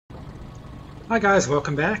Hi guys,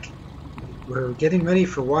 welcome back. We're getting ready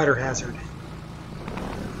for Water Hazard.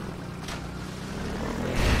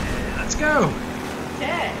 Yeah, let's go!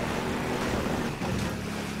 Okay.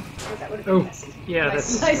 Oh, that would have been Oh, messy. yeah,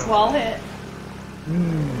 nice wall hit.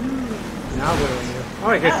 Now what do I do? Oh,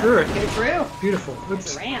 I get through it. Get through. Beautiful. There's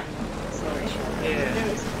Oops. a ramp. Acceleration.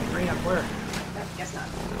 Yeah. Ramp where? No, guess not.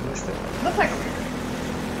 Missed it. Looks like a ramp.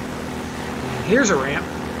 And here's a ramp.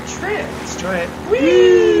 True. Let's try it.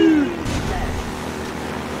 Whee!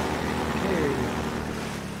 Okay.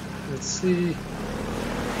 Let's see.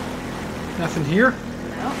 Nothing here?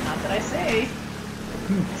 No, not that I see.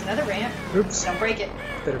 There's another ramp. Oops. Don't break it.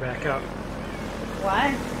 Better back up. Why? I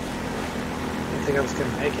didn't think I was going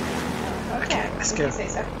to make it. Oh, okay. Let's If go. you say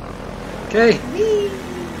so. Okay. Whee!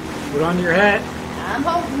 Put on your hat. I'm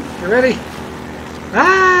holding. You ready?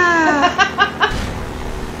 Ah!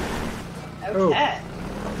 Okay. Oh.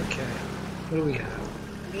 Okay. What do we have?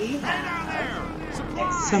 We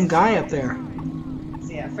have Some guy up there.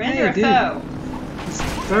 See a friend Hey, or a dude. foe? He's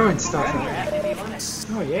throwing stuff Wherever you're at at, maybe you want it.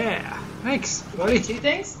 me. Oh, yeah. Thanks, buddy. Two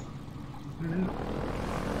things? I don't know.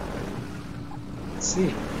 Let's see.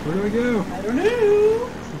 Where do I go? I don't know.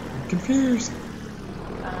 I'm confused.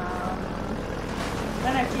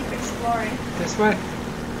 Then I keep exploring. This way?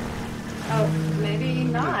 Oh, maybe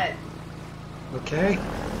not. Okay.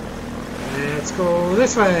 Let's go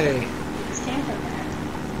this way. You just came from there.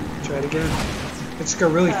 Try it again. Let's go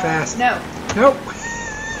really fast. No. Nope.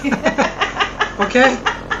 Okay.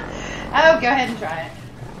 Oh, go ahead and try it.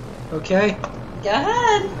 Okay. Go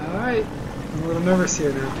ahead. Alright. I'm a little nervous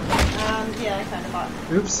here now. Yeah, I kind of thought.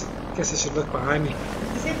 Oops. Guess I should look behind me.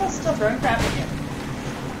 Is people still throwing crap at you?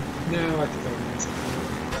 No, I think I missed.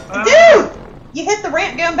 Dude! You hit the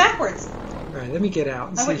ramp going backwards. Alright, let me get out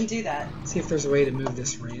and I wouldn't see, do that. see if there's a way to move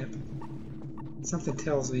this ramp. Something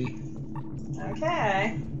tells me.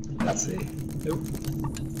 Okay. Let's see. Nope.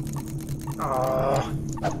 Oh,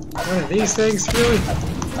 one of these things, really?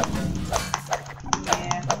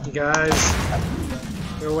 Yeah. You guys,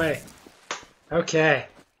 go away. Okay.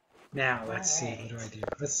 Now let's see. What do I do?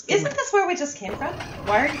 Let's. Get Isn't this where we just came from?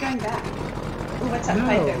 Why are you going back? Ooh, what's that no,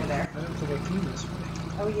 pipe over there? I don't think I came this way.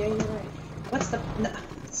 Oh, yeah, you're right. What's the... No,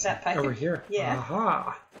 It's that pipe? over here. Yeah.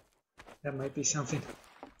 Aha. That might be something.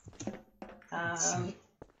 Um,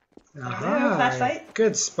 Aha. flashlight?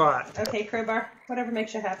 Good spot. okay, crowbar. Whatever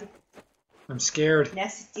makes you happy. I'm scared.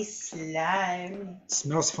 Nasty slime. It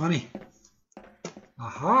smells funny.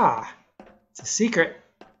 Aha. It's a secret.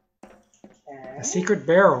 Okay. A secret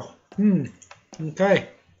barrel. Okay.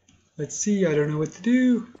 Let's see. I don't know what to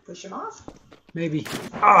do. Push him off? Maybe.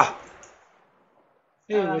 Ah.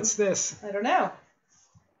 Hey, what's this? I don't know.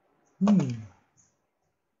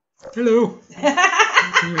 Hello.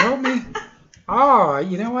 Can you help me? Ah,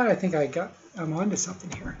 you know what? I think I'm onto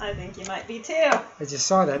something here. I think you might be too. I just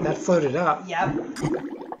saw that. That floated up. Yep.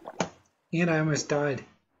 And I almost died.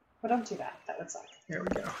 Well, don't do that. That would suck. There we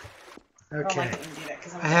go. I don't Okay. like when you do that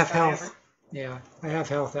because I'm I have gonna start health. over. Yeah, I have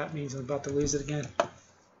health. That means I'm about to lose it again.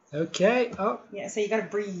 Okay. Oh. Yeah, so you gotta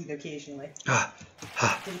breathe occasionally. Ah.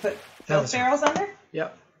 Ah. Did you put That both was- barrels under?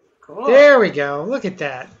 Yep. Cool. There we go. Look at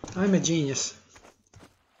that. I'm a genius.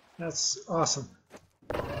 That's awesome.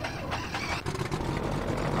 I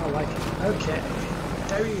like it. Okay.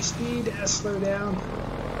 W speed, slow down.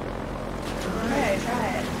 Okay, try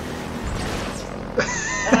it.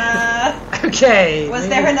 Okay. Was maybe-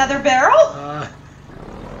 there another barrel?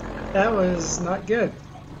 That was not good.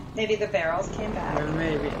 Maybe the barrels came back. Or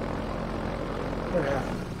maybe. What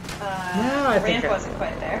happened? No, I the think ramp wasn't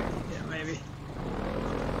quite there. Yeah, maybe.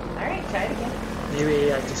 Alright, try it again.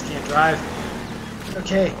 Maybe I just can't drive.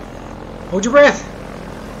 Okay. Hold your breath.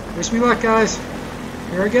 Wish me luck, guys.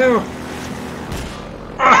 Here I go.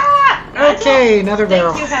 Ah! Okay, another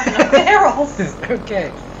barrel. Think you have enough barrels.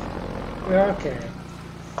 Okay. Okay.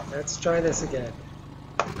 Let's try this again.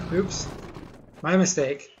 Oops. My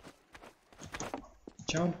mistake.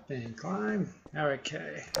 Jump and climb.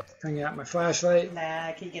 Okay. Bring out my flashlight.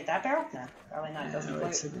 Nah, can you get that barrel? No, probably not. It doesn't No,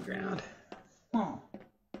 it's float. in the ground. Hmm.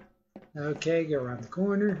 Okay, go around the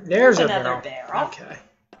corner. There's a Another barrel. barrel. Okay.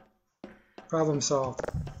 Problem solved.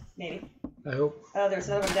 Maybe. I hope. Oh, there's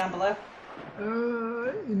another one down below.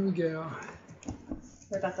 In we go.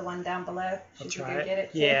 What about the one down below? I'll Should you try go it. get it?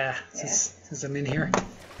 Yeah, Yeah. since I'm in here.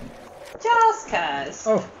 Just cause.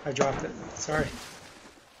 Oh, I dropped it. Sorry.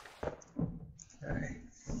 Okay.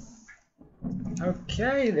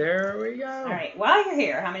 Okay, there we go. Alright, while you're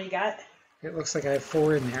here, how many you got? It looks like I have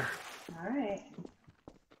 4 in there. Alright.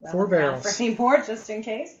 Well, 4 barrels. For any more, just in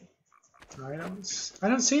case. I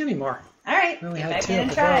don't see any more. Alright, We only get had back 2 in and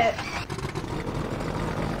up try above.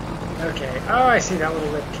 it. Okay. Oh, I see that little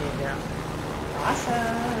lip came down.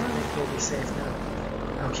 Awesome. We'll be safe now.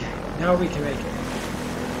 Okay, now we can make it.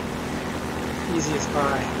 Easiest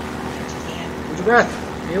buy. Hold your breath.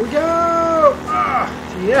 Here we go! Ah,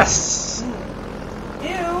 yes!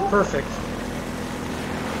 Ew. Perfect.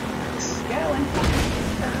 Keep going.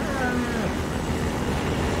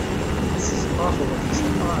 This is awful with this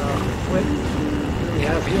what do we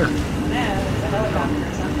have here? No, there's a helicopter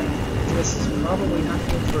or something. This is probably not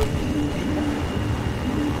good for me.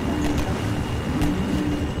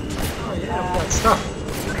 Oh yeah, we got stuff.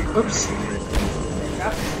 Oops.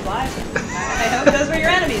 Drop some supplies. I hope those were your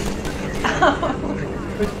enemies.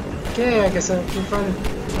 Okay, I guess I'll keep running.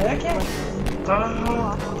 Okay.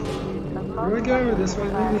 Here we go, this way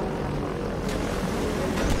maybe.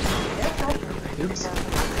 Oops. Yeah,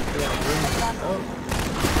 oh.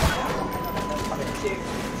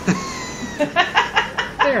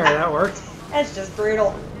 There, that worked. That's just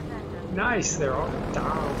brutal. Nice, they're all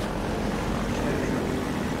down. Okay.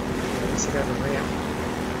 At least I got the ramp.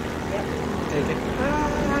 Yep. Take it.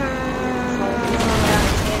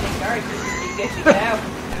 Good to go.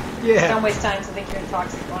 Yeah. Don't waste time to think you're in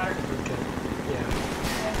toxic water. Okay. Yeah.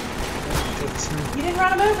 Take the swim. You didn't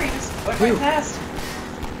run him over, you just went right past.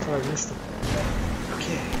 Oh, I missed him.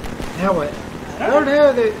 Okay. Now what? I Oh don't know.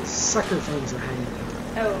 no, the sucker things are hanging there.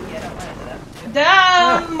 Oh, yeah, don't run into that.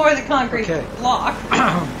 More the concrete Okay. block.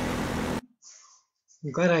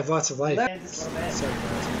 I'm glad I have lots of life. Just a little bit. Sorry,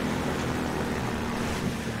 guys.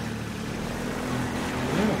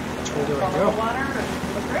 Which way do I Follow go? the water and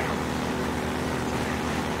look around.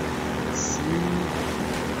 Let's see.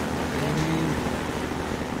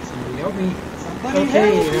 Somebody help me. Somebody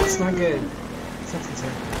Okay, help that's me. not good. Something's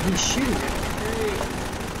happening. He's shooting at me.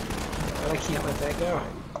 But I can't let that go.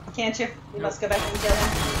 Can't you? You must go back and kill him.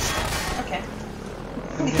 Okay.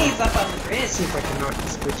 Okay. He's up on the Let's bridge. see if I can knock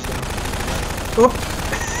this bridge down. Oh!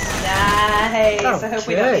 Nice. I hope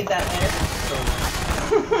we don't Okay. need that later.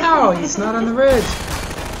 No, he's not on the ridge.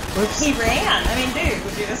 Whoops. He ran. I mean, dude,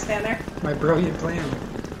 would you just stand there? My brilliant plan.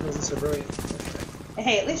 Wasn't so brilliant.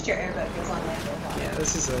 Hey, at least your airboat goes on land for a while. Yeah,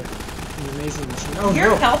 this is an amazing machine. Oh Your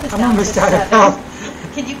no! health is I'm down almost to out of 7. health.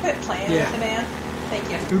 Can you quit playing Yeah. with the man? Thank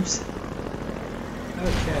you. Oops.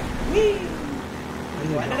 Okay. Whee! I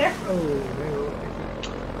need Go under help. there? Oh, no.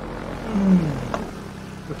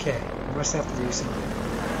 Okay, I must have to do something.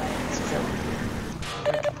 I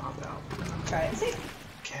can pop out. Try it and see.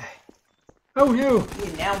 Okay. Oh no!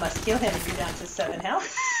 You now must kill him if you're down to 7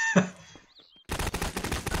 health.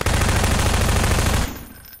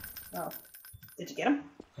 Oh. Did you get him?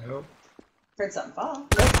 Nope. Heard something fall.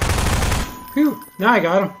 Whew! Now I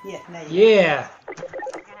got him. Yeah, no, you Yeah!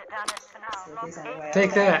 So he's on the way Take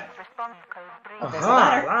out there. that. Oh, there's a Aha!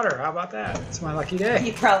 ladder. Ladder. How about that? It's my lucky day.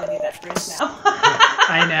 You probably need that bridge now.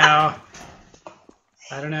 I know.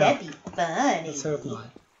 I don't know. That'd be funny. Let's hope not.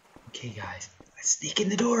 Okay, guys. Let's sneak in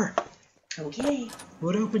the door. Okay. Will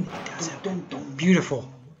it open? It does open.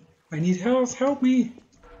 Beautiful. I need help. Help me.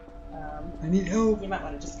 I need help. You might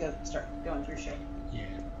want to just go start going through shit. Yeah.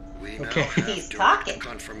 We Okay. now have He's direct talking.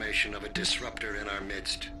 confirmation of a disruptor in our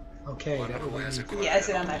midst. Okay, One that who would has be acquired Yeah, I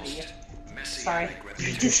said that might be you. Sorry. messianic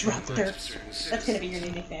reputation Disruptor. amongst certain That's citizens. going to be your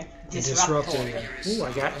new nickname. disruptor. Ooh,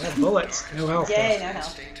 I have bullets. No health. Yay, though. no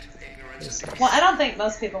health. Ignorance and Well, I don't think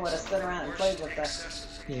most people would have stood around and played with that.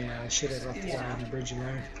 Yeah, I should have left the guy on the bridge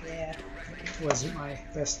alone. Yeah. It wasn't my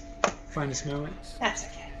best, finest moment. That's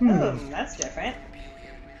okay. Hmm. That's different.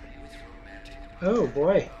 Oh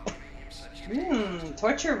boy.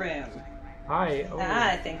 Torture room. Hi. Oh,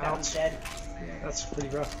 I think that one's ouch. dead. Yeah, that's pretty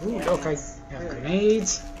rough. Ooh, Yeah, okay. it's Yeah, really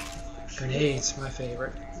grenades. Grenades, my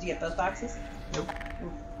favorite. Did you get both boxes? Nope.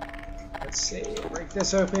 Let's see. Break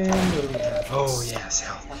this open. What do we have? Oh yes,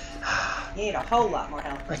 health. You need a whole lot more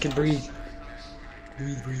health. I can breathe.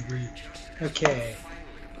 Breathe, breathe, breathe. Okay.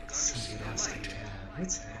 Let's see what else do we have.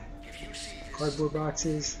 What's that? Cardboard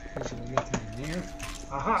boxes. Usually nothing in there.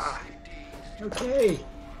 Aha! Okay.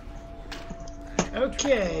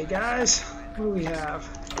 Okay, guys. What do we have?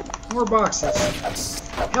 More boxes.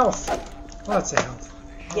 Health. Lots of health.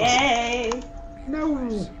 Yay!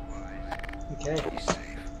 No! Okay.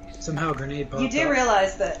 Somehow a grenade popped You do up.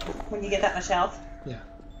 realize that when you get that much health, Yeah.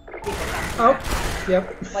 people come Oh!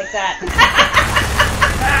 Yep. like that.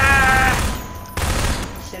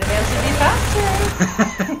 Should have answered me faster.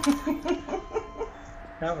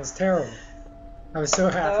 That was terrible. I was so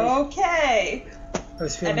happy. Okay. I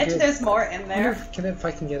was I feeling bet you good. there's more in I wonder there. if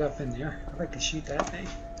I can get up in there. I'd like to shoot that thing.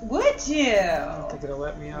 Would you? I don't think it'll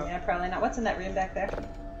let me out. Yeah, probably not. What's in that room back there?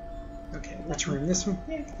 Okay, which room? This one?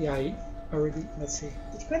 Yeah. Yeah, I already. Let's see.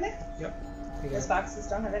 Did you go in there? Yep. I got Those it. boxes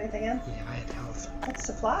don't have anything in. Yeah, I had health. That's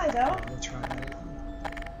supply, though. We'll try that.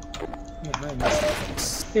 Yeah, I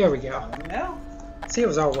missed it. There we go. Oh, no. See, it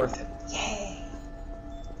was all worth it. Yay.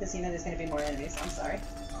 Because you know there's going to be more enemies. I'm sorry.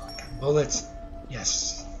 Bullets.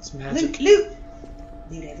 Yes. It's Loot, magic. loot.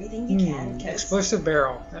 Loot everything you can. 'Cause Explosive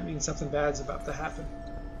barrel. That means something bad's about to happen.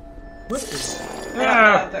 What is that? I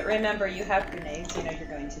don't know, but remember, you have grenades. You know you're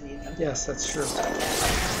going to need them. Yes, that's true.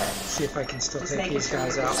 Let's see if I can still Just take making these sure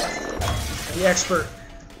guys you're out. accessible. The expert.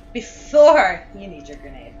 Before you need your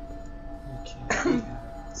grenade. Okay.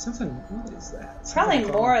 Something. What is that? Probably Something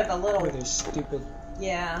more called- of the little, Where there's stupid.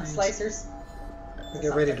 yeah, things. slicers. I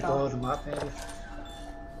get ready to blow them up, maybe.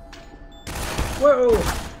 Whoa!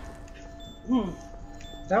 Hmm.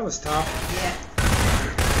 That was tough. Yeah.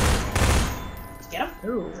 Did you get him?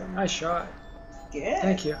 Ooh, nice shot. Good.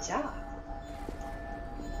 Thank you. Good job.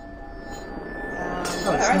 Oh,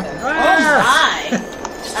 What it's are nothing. those? Ah!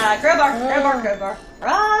 Oh my! Crowbar, crowbar, crowbar.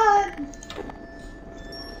 Run!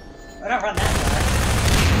 I don't run that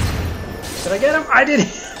far. Did I get him? I didn't.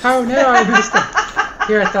 Oh no, I missed him.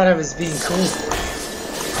 Here, I thought I was being cool.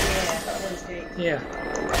 Yeah, that was great. Yeah,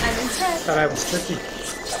 I'm impressed. thought I was tricky.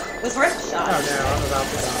 It was worth a shot. Oh no, I'm about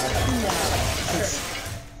to die. No. Sure.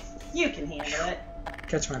 You can handle it.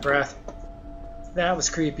 Catch my breath. That was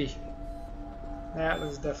creepy. That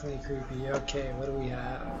was definitely creepy. Okay, what do we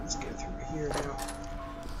have? Let's go through here now.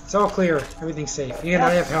 It's all clear. Everything's safe. And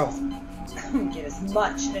I have health. Get as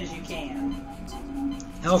much as you can.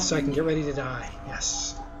 Health so I can get ready to die.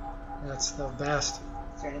 Yes. That's the best.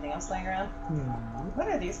 Is there anything else laying around? What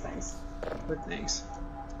are these things? Good things.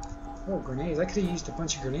 Oh, grenades. I could have used a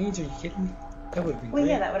bunch of grenades. Are you kidding me? That would have been Well,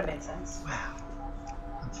 great. yeah, that would have made sense. Wow.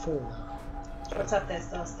 I'm full though. What's up those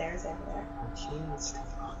little stairs over there? Okay, let's take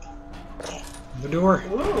a look. Okay. The door.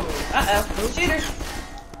 Ooh. Uh-oh. Shooters.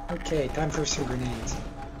 Okay, time for some grenades.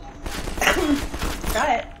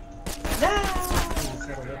 Try it. No. If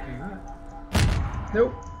that'll help me not.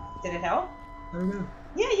 Nope. Did it help? I don't know.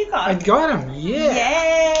 Yeah, you got I it. got him. Yeah.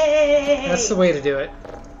 Yay! That's the way to do it.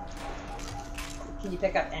 Can you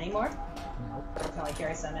pick up any more? Nope. You can only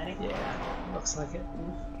carry so many. Yeah, looks like it.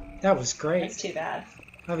 That was great. That's too bad.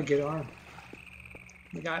 I have a good arm.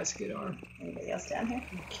 The guy's a good arm. Anybody else down here?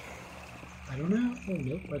 Okay. I don't know. Oh,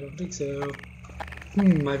 nope, I don't think so. I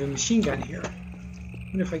have a machine gun here. I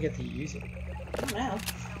wonder if I get to use it. I don't know.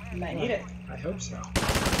 You might need it. I hope so.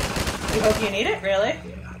 You hope you need it? Really?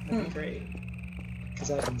 Yeah, that'd be great.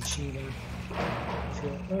 Because I have a machine gun. I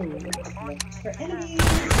feel, oh, For enemies.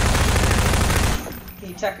 Can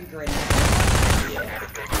you chuck a grenade? yeah.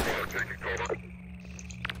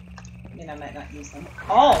 I mean, I might not use them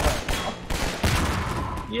all right now.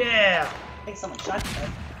 Yeah! I think someone shot you.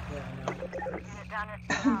 Yeah, I know.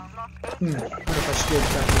 What if I should do it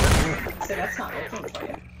back here? So that's not working for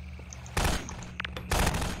you.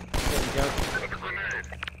 There we go.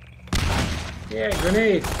 Yeah,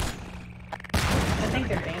 grenade! I think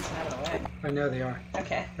they're dancing out of the way. I know they are.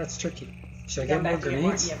 Okay. That's tricky. Should I Go get more back to your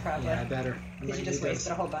grenades? Yeah, probably. Yeah, I better. I Because might you just do those.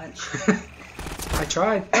 wasted a whole bunch. I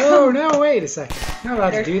tried. Oh, no, wait a second. Not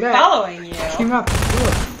allowed They're to do that. following you. Came out the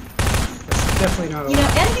door. That's definitely not allowed. You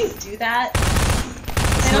know, enemies do that.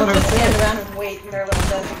 They not don't just okay. stand around and wait in their little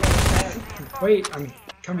designated zone. Wait, I'm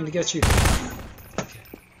coming to get you. Okay.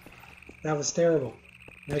 That was terrible.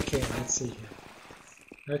 Okay, let's see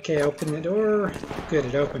here. Okay, open the door. Good,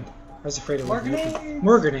 it opened. I was afraid it More wouldn't open. grenades.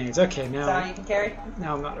 More grenades. Okay, Is that all now, you can carry?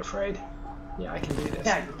 now I'm not afraid. Yeah, I can do this.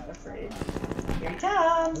 No, you're not afraid. Here he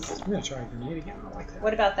comes. I'm going to try a grenade again. I like that.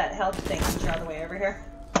 What about that health thing since you're on the way over here?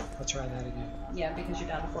 I'll try that again. Yeah, because you're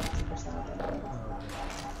down to 42% of it.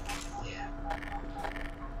 Oh, yeah.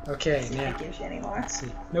 Okay, See if now. it gives you any more. Let's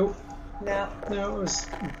see. Nope. No. No, it was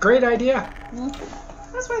a great idea.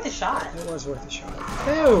 That's worth a shot. It was worth a shot.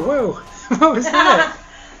 Oh, whoa. What was that?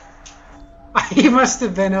 He must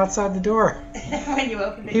have been outside the door. When you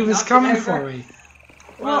opened it, He you was knocked it coming over. for me.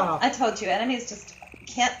 Well, Wow. I told you, enemies just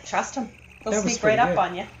can't trust them. They'll That was sneak right pretty up good.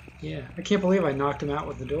 on you. Yeah, I can't believe I knocked him out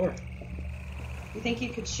with the door. You think you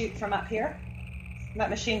could shoot from up here? That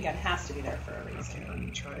machine gun has to be there for a reason. Okay, let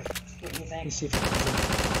me try it. What do you Let me think? see if I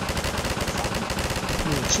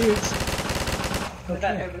can. It shoots. What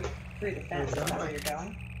about Okay. over through the fence? Is Over that that where way. you're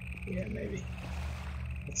going? Yeah, maybe.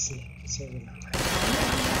 Let's see. It's over that way.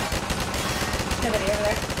 Nobody over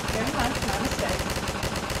there. Never mind. My mistake.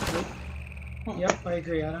 Yep, I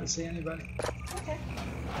agree. I don't see anybody. Okay.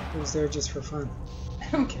 It was there just for fun.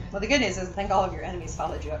 Okay. Well, the good news is I think all of your enemies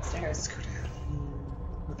followed you upstairs. Let's go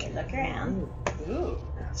down. Okay. Look around. Ooh, Ooh.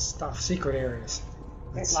 yeah, stuff. Secret areas.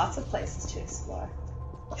 There's lots of places to explore.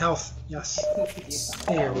 Health. Yes. You could use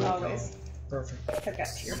some. There we Always go. Perfect. hook up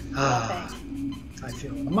to your Ah. thing. I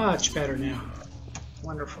feel much better now.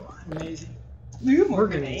 Wonderful. Amazing. More More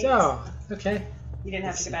grenades. Oh, okay. You didn't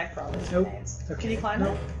have to go back for all those Nope. grenades. Okay. Can you climb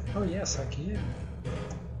nope. it? Oh yes, I can.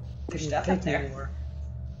 There's Didn't stuff take up me there. anywhere.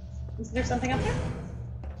 Is there something up there?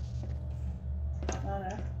 Oh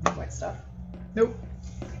no. White stuff. Nope.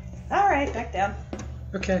 Alright, back down.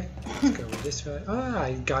 Okay. Let's go this way. Ah,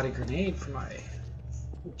 I got a grenade for my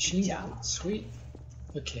machine Yeah. gun. Sweet.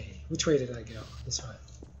 Okay. Which way did I go? This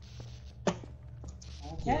way.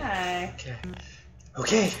 Okay. Okay.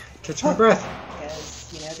 Okay. Catch my breath.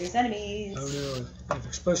 Because, you know, there's enemies. Oh no. I have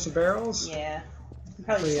explosive barrels. Yeah. You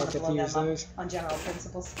probably Hopefully just I want to get to blow them use up those. on general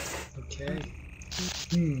principles. Okay.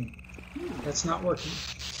 That's not working.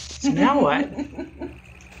 So now what?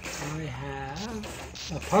 I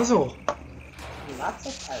have a puzzle. Lots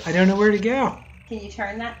of puzzles. I don't know where to go. Can you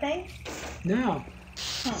turn that thing? No.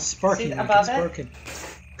 Hmm. It's sparking See like above it's it? broken.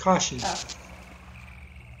 Caution. Oh.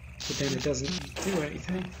 But then it doesn't do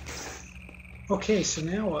anything. Okay, so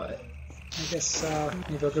now what? I guess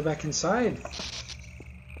maybe I'll go back inside.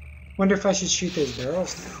 Wonder if I should shoot those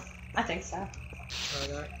barrels now. I think so. Try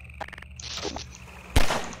that.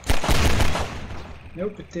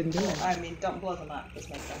 Nope, it didn't do it. I mean, don't blow them up. Just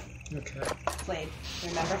make them Okay, plain.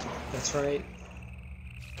 Remember? that's right.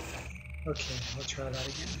 Okay, I'll try that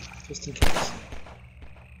again, just in case.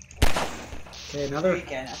 Okay, another. You're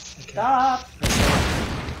gonna Okay. stop. That's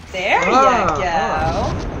right. There you Ah, go.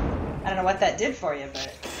 I don't know what that did for you, but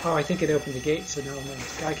Oh, I think it opened the gate, so now the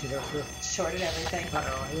guy can go through. shorted everything.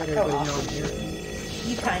 Uh-oh, I let everybody know I'm awesome. here.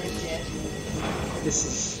 You kind of did. This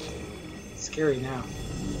is scary now. I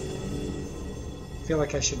feel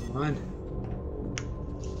like I should run.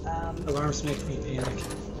 Alarms make me panic.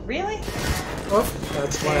 Really? Oh,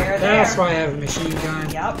 that's why. There, That's there. why I have a machine gun.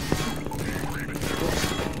 Yep.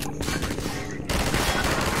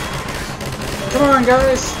 Come on,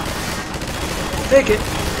 guys. Take it.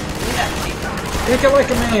 You got cheap. Take it like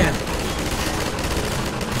a man.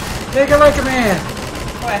 Take it like a man.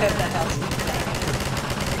 Boy, I hope that helps me.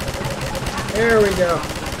 There we go.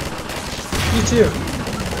 You too.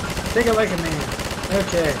 Take it like a man.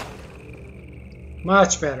 Okay.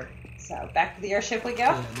 Much better. So, back to the airship we go?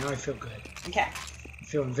 Yeah, now I feel good. Okay. I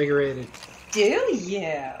feel invigorated. Do you?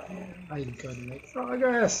 I am going to make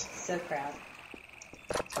progress. So proud.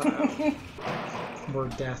 More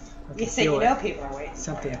death. I You can say feel you it. know people are waiting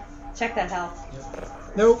Something. for you. Check that health. Yep.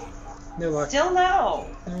 Nope. No luck. Still no.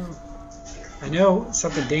 No. I know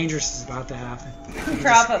something dangerous is about to happen. I can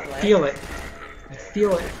just Probably. feel it. I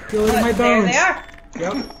feel it. Feel it in Look, my there bones. they are.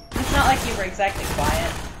 Yep. It's not like you were exactly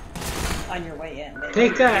quiet on your way in. They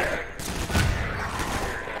Take were- that.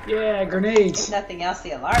 Yeah, If grenades. nothing else,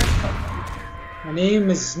 the alarm's open. My name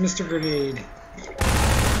is Mr. Grenade.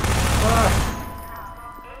 Ah,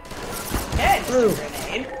 Okay, Ooh. Mr.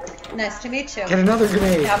 Grenade. Nice to meet you. get another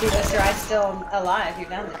grenade. Now, because you're still alive, you're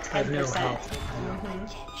down to 10%. I have no health.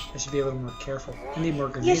 I should be a little more careful. I need more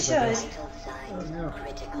You grenades. I should. guess. Oh no.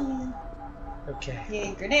 Okay. You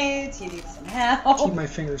need grenades, you need some help. Keep my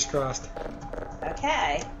fingers crossed.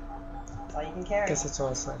 Okay. That's all you can carry. Guess that's all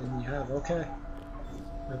I have. Okay.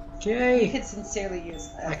 You Okay. could sincerely use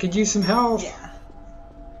I that. could use some health. Yeah.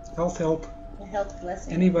 Help. A health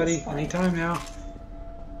blessing. Anybody, at this point. anytime now.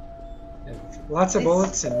 Lots of It's-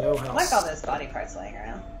 bullets and no I health. like all those body parts laying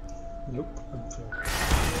around. Nope, I'm full.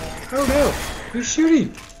 Oh no! Who's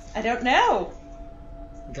shooting? I don't know.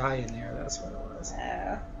 Guy in there, that's what it was.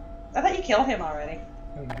 I thought you killed him already.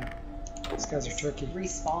 Oh no. These guys are tricky.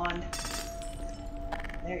 Respawned.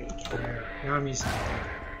 There you go. There. Now I'm using it.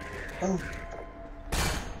 Oh.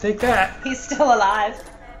 Take that! He's still alive.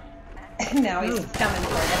 Now he's Ooh. coming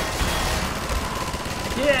for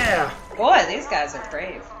Yeah! you. Boy, these guys are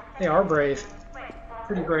brave. They are brave.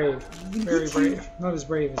 Pretty brave. Very brave. Not as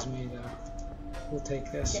brave as me, though. We'll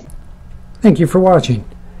take this. Thank you for watching.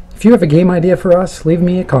 If you have a game idea for us, leave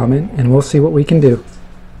me a comment and we'll see what we can do.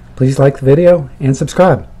 Please like the video and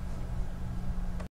subscribe.